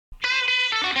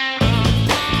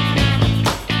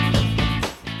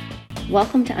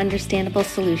Welcome to Understandable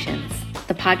Solutions,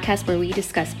 the podcast where we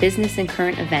discuss business and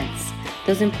current events,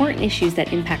 those important issues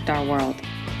that impact our world.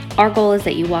 Our goal is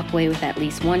that you walk away with at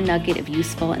least one nugget of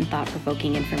useful and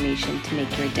thought-provoking information to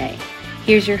make your day.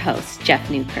 Here's your host, Jeff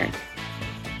Newkirk.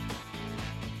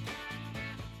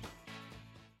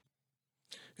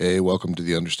 Hey, welcome to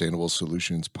the Understandable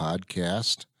Solutions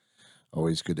podcast.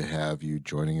 Always good to have you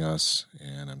joining us,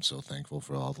 and I'm so thankful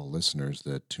for all the listeners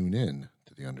that tune in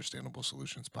to the Understandable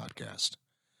Solutions podcast.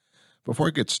 Before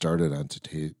I get started on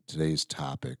today's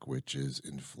topic, which is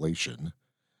inflation,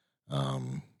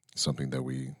 something that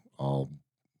we all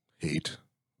hate,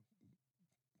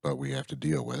 but we have to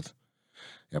deal with.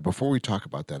 Before we talk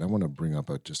about that, I want to bring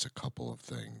up just a couple of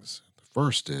things. The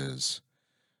first is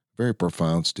a very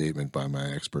profound statement by my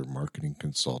expert marketing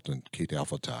consultant, Kate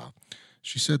Alphata.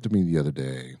 She said to me the other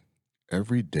day,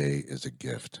 every day is a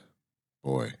gift.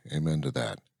 Boy, amen to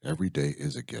that. Every day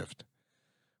is a gift.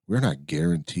 We're not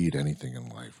guaranteed anything in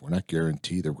life. We're not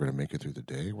guaranteed that we're going to make it through the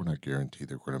day. We're not guaranteed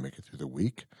that we're going to make it through the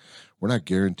week. We're not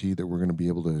guaranteed that we're going to be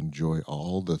able to enjoy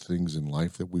all the things in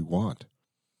life that we want.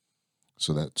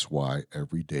 So that's why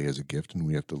every day is a gift, and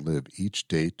we have to live each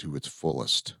day to its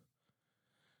fullest.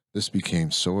 This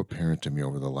became so apparent to me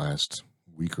over the last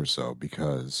week or so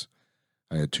because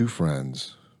I had two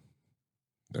friends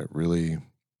that really,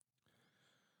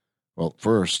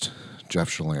 first, Jeff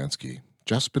Shalansky.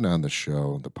 Jeff's been on the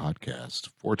show, the podcast,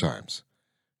 4 times.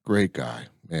 Great guy.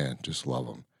 Man, just love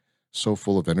him. So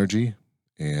full of energy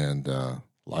and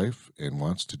life and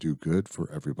wants to do good for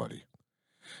everybody.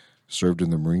 Served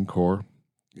in the Marine Corps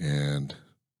and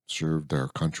served our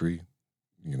country,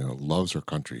 loves our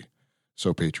country.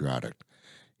 So patriotic.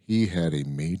 He had a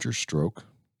major stroke.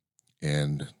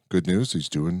 And good news, he's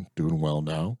doing well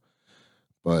now.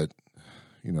 But,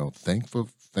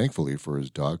 thankfully for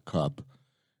his dog Cub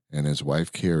and his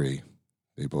wife Carrie,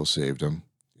 they both saved him,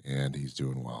 and he's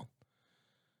doing well.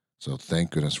 So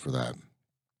thank goodness for that.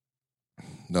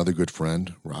 Another good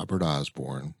friend, Robert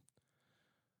Osborne,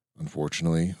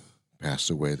 unfortunately passed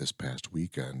away this past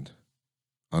weekend,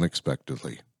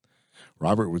 unexpectedly.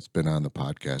 Robert has been on the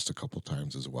podcast a couple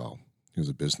times as well. He was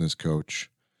a business coach,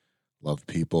 loved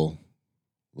people,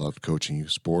 loved coaching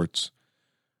youth sports,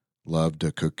 loved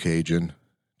to cook Cajun,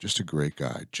 just a great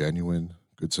guy, genuine,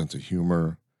 good sense of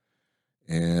humor,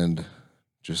 and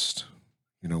just,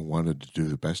 wanted to do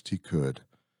the best he could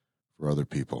for other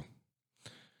people.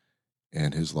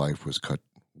 And his life was cut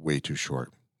way too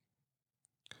short.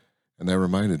 And that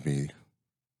reminded me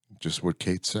just what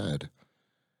Kate said,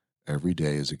 every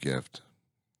day is a gift.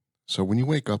 So when you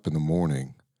wake up in the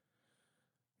morning,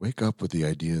 wake up with the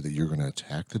idea that you're going to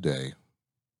attack the day.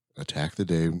 Attack the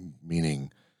day,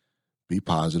 meaning be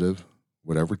positive.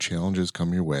 Whatever challenges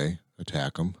come your way,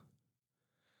 attack them.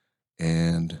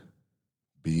 And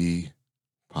be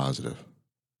positive.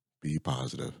 Be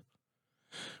positive.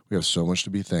 We have so much to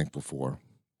be thankful for.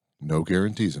 No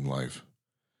guarantees in life.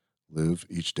 Live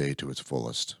each day to its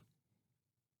fullest.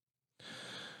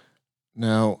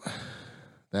 Now,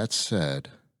 that said,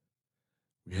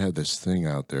 we have this thing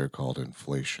out there called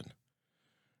inflation,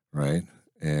 right?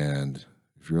 And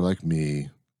if you're like me,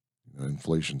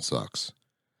 inflation sucks.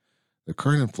 The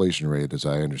current inflation rate, as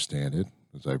I understand it,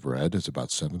 as I've read, is about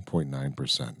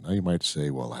 7.9%. Now you might say,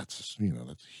 well, that's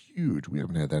huge. We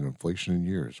haven't had that inflation in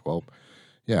years. Well,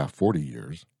 yeah, 40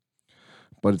 years.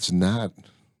 But it's not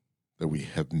that we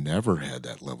have never had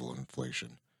that level of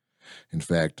inflation. In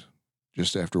fact,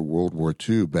 just after World War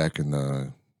II, back in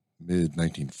the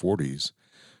mid-1940s,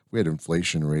 we had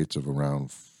inflation rates of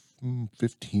around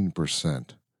 15%.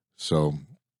 So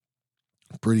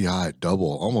pretty high,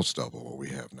 almost double what we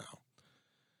have now.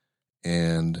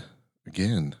 And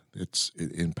again, it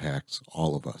impacts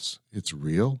all of us. It's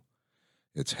real,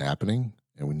 it's happening,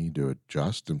 and we need to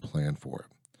adjust and plan for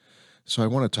it. So I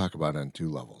want to talk about it on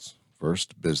 2 levels.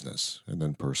 First, business, and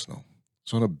then personal.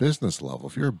 So on a business level,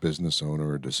 if you're a business owner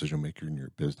or a decision maker in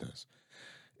your business,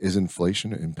 is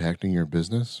inflation impacting your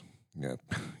business? Yeah,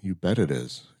 you bet it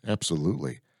is.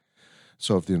 Absolutely.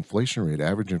 So if the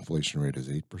average inflation rate is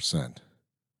 8%,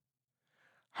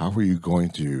 how are you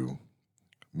going to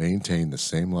maintain the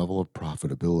same level of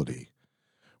profitability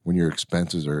when your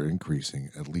expenses are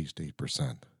increasing at least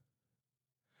 8%?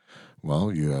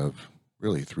 Well, you have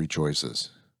really 3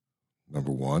 choices.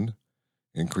 Number 1,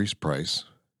 increase price.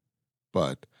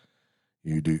 But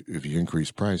if you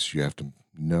increase price, you have to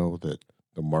know that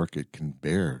the market can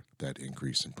bear that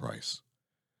increase in price.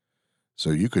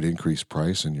 So you could increase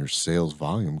price and your sales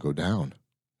volume go down.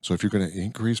 So if you're going to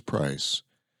increase price,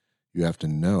 you have to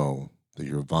know that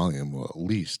your volume will at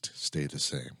least stay the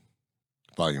same.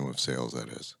 Volume of sales, that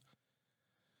is.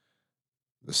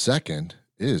 The second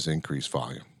is increased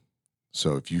volume.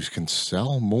 So if you can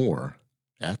sell more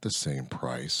at the same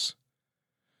price,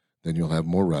 then you'll have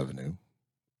more revenue,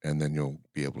 and then you'll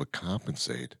be able to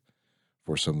compensate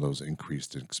for some of those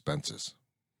increased expenses.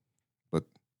 But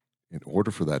in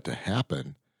order for that to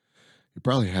happen, you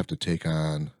probably have to take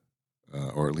on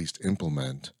or at least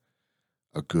implement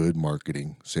a good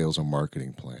sales and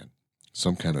marketing plan,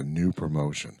 some kind of new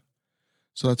promotion.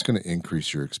 So that's going to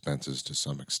increase your expenses to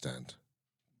some extent,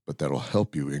 but that'll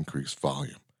help you increase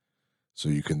volume. So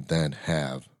you can then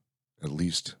have at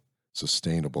least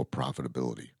sustainable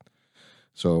profitability.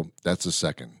 So that's the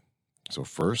second. So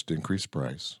first, increase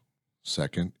price.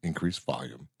 Second, increase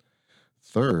volume.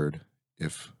 Third,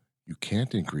 if you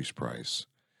can't increase price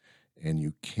and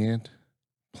you can't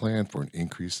plan for an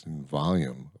increase in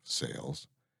volume of sales,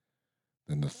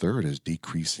 then the third is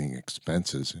decreasing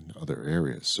expenses in other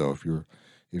areas. So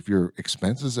if your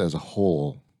expenses as a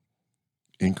whole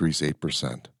increase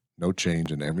 8%, no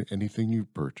change in anything you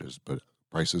purchase, but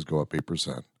prices go up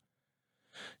 8%,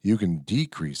 you can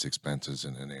decrease expenses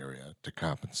in an area to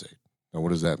compensate. Now, what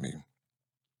does that mean?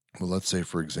 Well, let's say,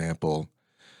 for example,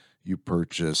 you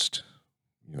purchased,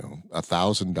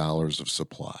 $1,000 of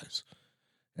supplies,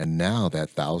 and now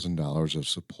that $1,000 of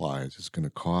supplies is going to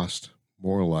cost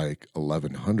more like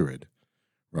 $1,100,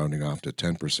 rounding off to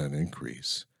 10%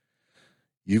 increase.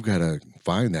 You've got to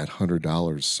find that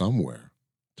 $100 somewhere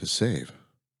to save.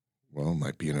 Well, it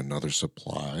might be in another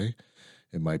supply.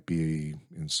 It might be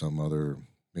in some other,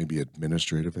 maybe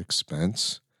administrative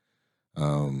expense.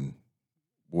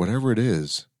 Whatever it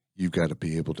is, you've got to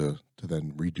be able to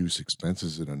then reduce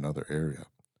expenses in another area.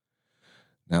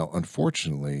 Now,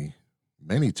 unfortunately,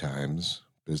 many times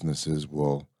businesses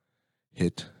will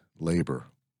hit labor.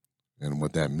 And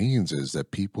what that means is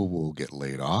that people will get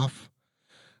laid off,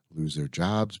 lose their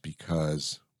jobs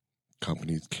because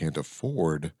companies can't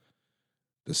afford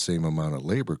the same amount of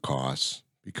labor costs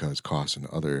because costs in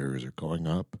other areas are going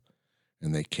up,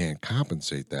 and they can't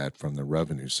compensate that from the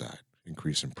revenue side,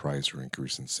 increase in price or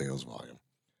increase in sales volume.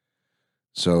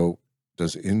 So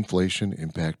does inflation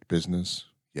impact business?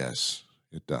 Yes,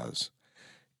 it does.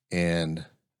 And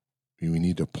we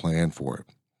need to plan for it.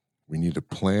 We need to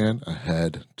plan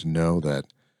ahead to know that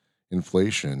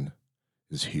inflation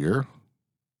is here.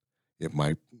 It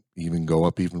might even go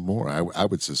up even more. I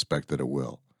would suspect that it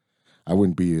will. I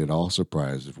wouldn't be at all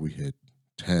surprised if we hit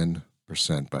 10%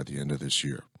 by the end of this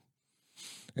year.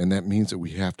 And that means that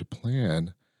we have to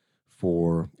plan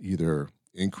for either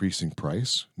increasing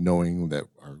price, knowing that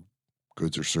our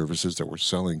goods or services that we're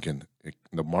selling in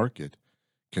the market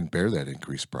can bear that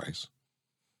increased price.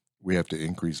 We have to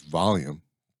increase volume,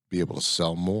 be able to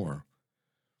sell more,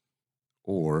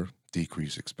 or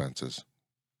decrease expenses.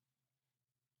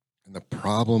 And the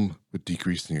problem with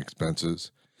decreasing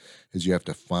expenses is you have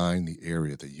to find the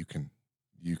area that you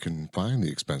can find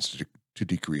the expense to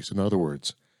decrease. In other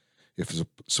words, if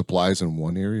supplies in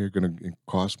one area are going to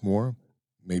cost more,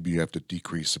 maybe you have to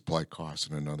decrease supply costs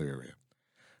in another area.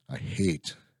 I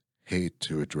hate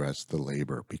to address the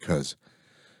labor, because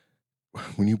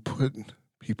when you put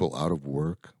people out of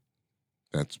work,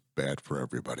 that's bad for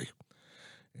everybody.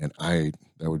 And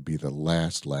that would be the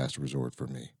last resort for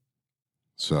me.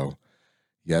 So,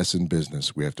 yes, in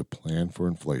business, we have to plan for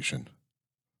inflation.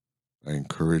 I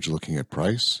encourage looking at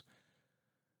price,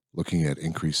 looking at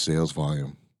increased sales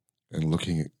volume, and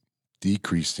looking at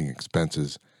decreasing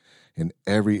expenses in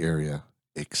every area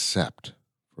except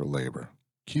for labor.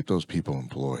 Keep those people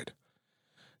employed.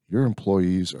 Your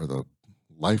employees are the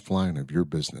lifeline of your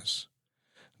business.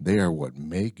 They are what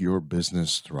make your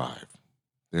business thrive.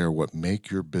 They are what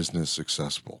make your business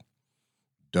successful.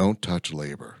 Don't touch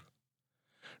labor.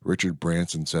 Richard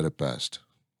Branson said it best.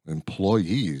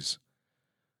 Employees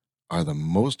are the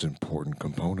most important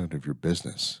component of your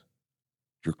business.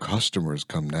 Your customers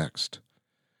come next,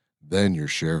 then your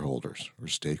shareholders or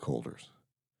stakeholders.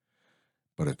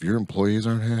 But if your employees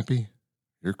aren't happy,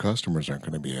 your customers aren't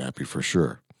going to be happy for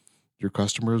sure. Your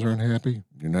customers aren't happy,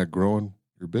 you're not growing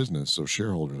your business, so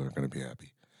shareholders aren't going to be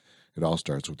happy. It all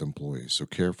starts with employees, so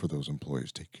care for those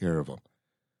employees, take care of them.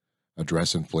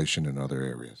 Address inflation in other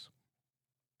areas.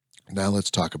 Now let's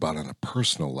talk about on a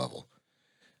personal level.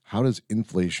 How does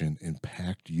inflation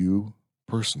impact you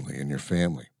personally and your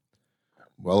family?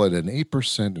 Well, at an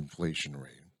 8% inflation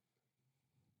rate,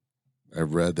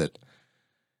 I've read that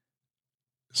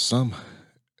some,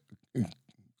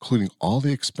 including all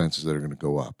the expenses that are going to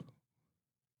go up,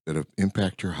 that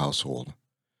impact your household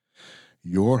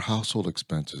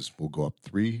expenses will go up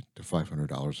 $300 to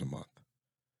 $500 a month.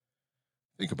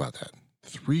 Think about that.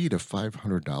 $300 to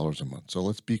 $500 a month. So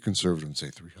let's be conservative and say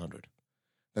 $300.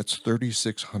 That's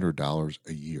 $3,600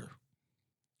 a year.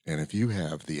 And if you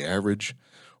have the average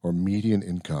or median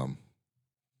income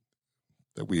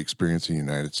that we experience in the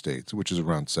United States, which is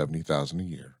around $70,000 a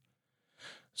year.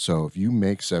 So if you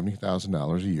make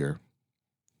 $70,000 a year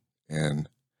and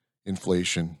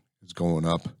inflation is going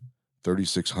up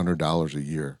 $3,600 a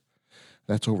year,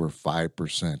 that's over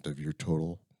 5% of your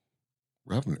total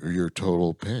revenue or your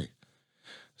total pay.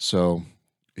 So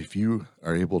if you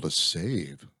are able to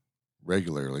save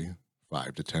regularly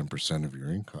 5 to 10% of your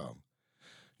income,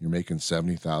 you're making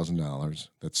 $70,000.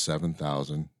 That's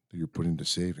 $7,000 that you're putting to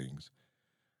savings.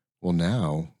 Well,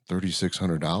 now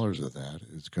 $3,600 of that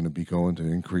is going to be going to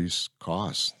increase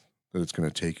costs that it's going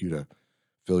to take you to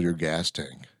fill your gas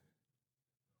tank,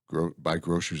 buy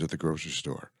groceries at the grocery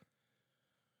store,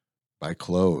 buy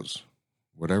clothes,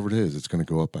 whatever it is. It's going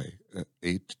to go up by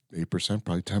 8%,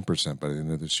 probably 10% by the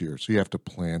end of this year. So you have to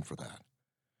plan for that.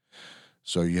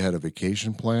 So you had a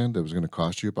vacation plan that was going to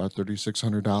cost you about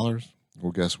 $3,600.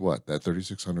 Well, guess what? That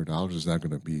 $3,600 is not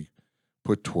going to be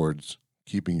put towards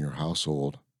keeping your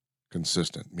household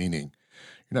consistent, meaning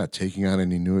you're not taking on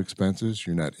any new expenses.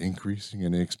 You're not increasing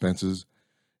any expenses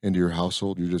into your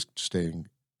household. You're just staying.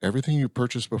 Everything you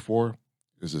purchased before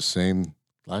is the same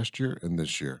last year and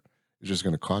this year. It's just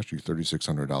going to cost you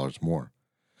 $3,600 more.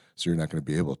 So you're not going to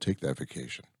be able to take that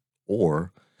vacation.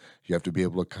 Or you have to be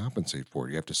able to compensate for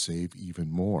it. You have to save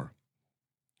even more.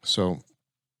 So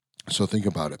think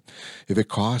about it. If it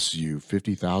costs you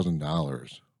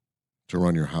 $50,000 to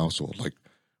run your household, like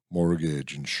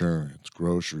mortgage, insurance,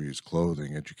 groceries,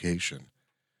 clothing, education,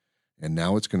 and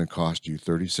now it's going to cost you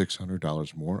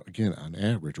 $3,600 more, again, on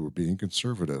average, we're being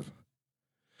conservative.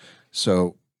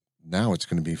 So now it's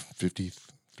going to be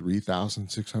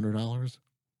 $53,600.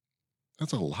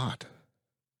 That's a lot.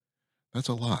 That's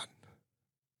a lot.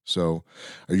 So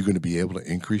are you going to be able to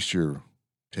increase your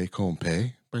take-home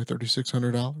pay by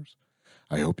 $3,600?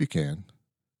 I hope you can.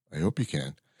 I hope you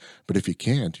can. But if you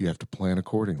can't, you have to plan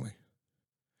accordingly.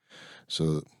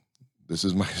 So this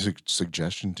is my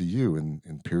suggestion to you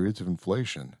in periods of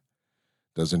inflation.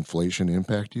 Does inflation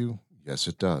impact you? Yes,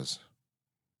 it does.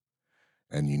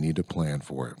 And you need to plan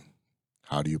for it.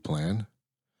 How do you plan?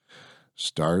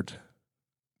 Start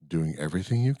doing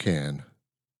everything you can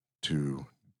to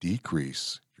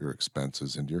decrease your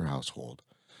expenses into your household.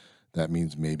 That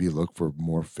means maybe look for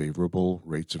more favorable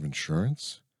rates of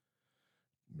insurance.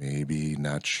 Maybe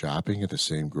not shopping at the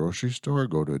same grocery store.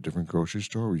 Go to a different grocery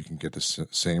store where you can get the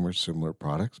same or similar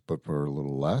products, but for a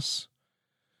little less.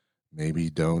 Maybe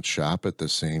don't shop at the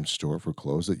same store for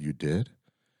clothes that you did.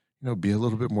 Be a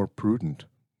little bit more prudent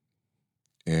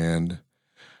and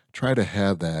try to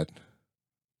have that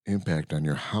impact on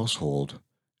your household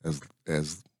as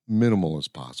minimal as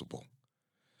possible.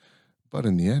 But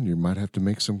in the end, you might have to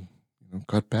make some,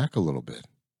 cut back a little bit.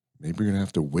 Maybe you're going to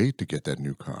have to wait to get that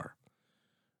new car.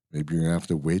 Maybe you're going to have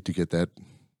to wait to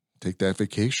take that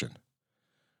vacation.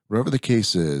 Whatever the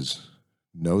case is,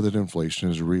 know that inflation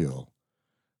is real.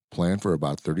 Plan for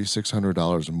about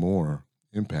 $3,600 more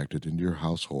impacted into your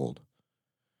household.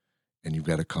 And you've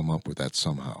got to come up with that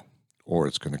somehow, or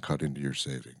it's going to cut into your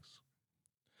savings.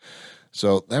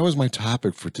 So that was my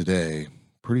topic for today.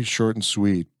 Pretty short and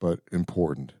sweet, but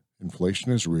important.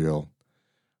 Inflation is real.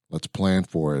 Let's plan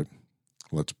for it.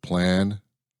 Let's plan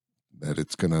that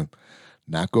it's going to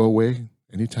not go away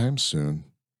anytime soon.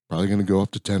 Probably going to go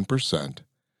up to 10%.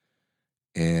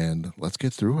 And let's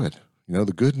get through it.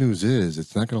 The good news is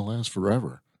it's not going to last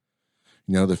forever.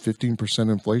 The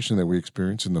 15% inflation that we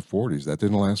experienced in the 40s, that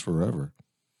didn't last forever.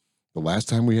 The last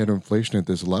time we had inflation at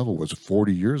this level was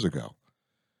 40 years ago.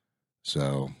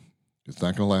 So it's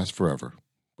not going to last forever.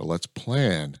 But let's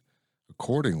plan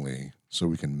accordingly so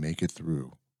we can make it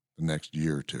through the next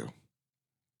year or two.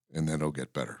 And then it'll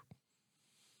get better.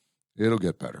 It'll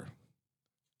get better.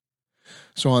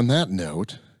 So on that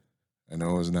note, I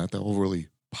know it was not the overly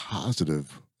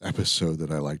positive episode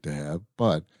that I like to have,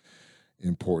 but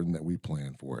important that we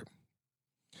plan for it.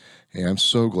 Hey, I'm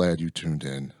so glad you tuned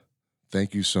in.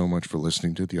 Thank you so much for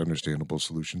listening to the Understandable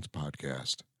Solutions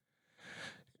podcast.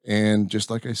 And just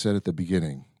like I said at the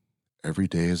beginning, every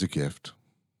day is a gift.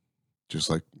 Just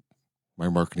like my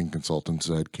marketing consultant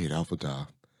said, Kate Alfada,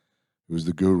 who is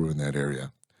the guru in that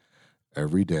area.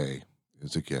 Every day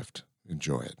is a gift.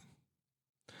 Enjoy it.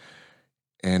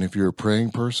 And if you're a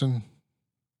praying person,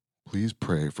 please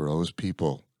pray for those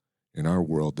people in our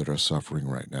world that are suffering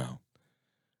right now.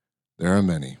 There are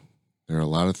many. There are a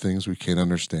lot of things we can't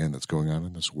understand that's going on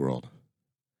in this world.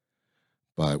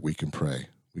 But we can pray.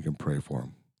 We can pray for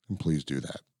them. And please do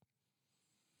that.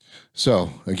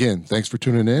 So, again, thanks for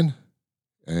tuning in.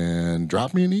 And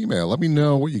drop me an email. Let me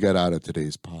know what you got out of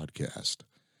today's podcast.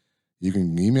 You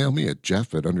can email me at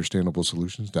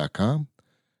jeff@understandablesolutions.com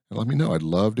and let me know. I'd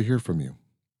love to hear from you.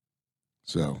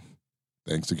 So,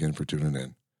 thanks again for tuning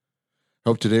in.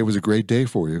 Hope today was a great day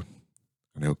for you,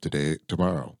 and I hope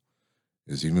tomorrow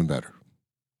is even better.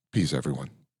 Peace, everyone.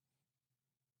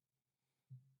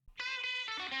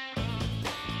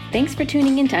 Thanks for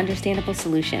tuning in to Understandable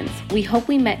Solutions. We hope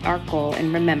we met our goal,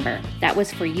 and remember, that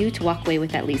was for you to walk away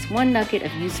with at least one nugget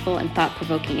of useful and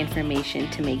thought-provoking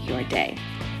information to make your day.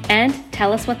 And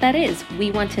tell us what that is.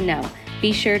 We want to know.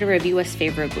 Be sure to review us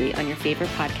favorably on your favorite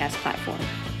podcast platform.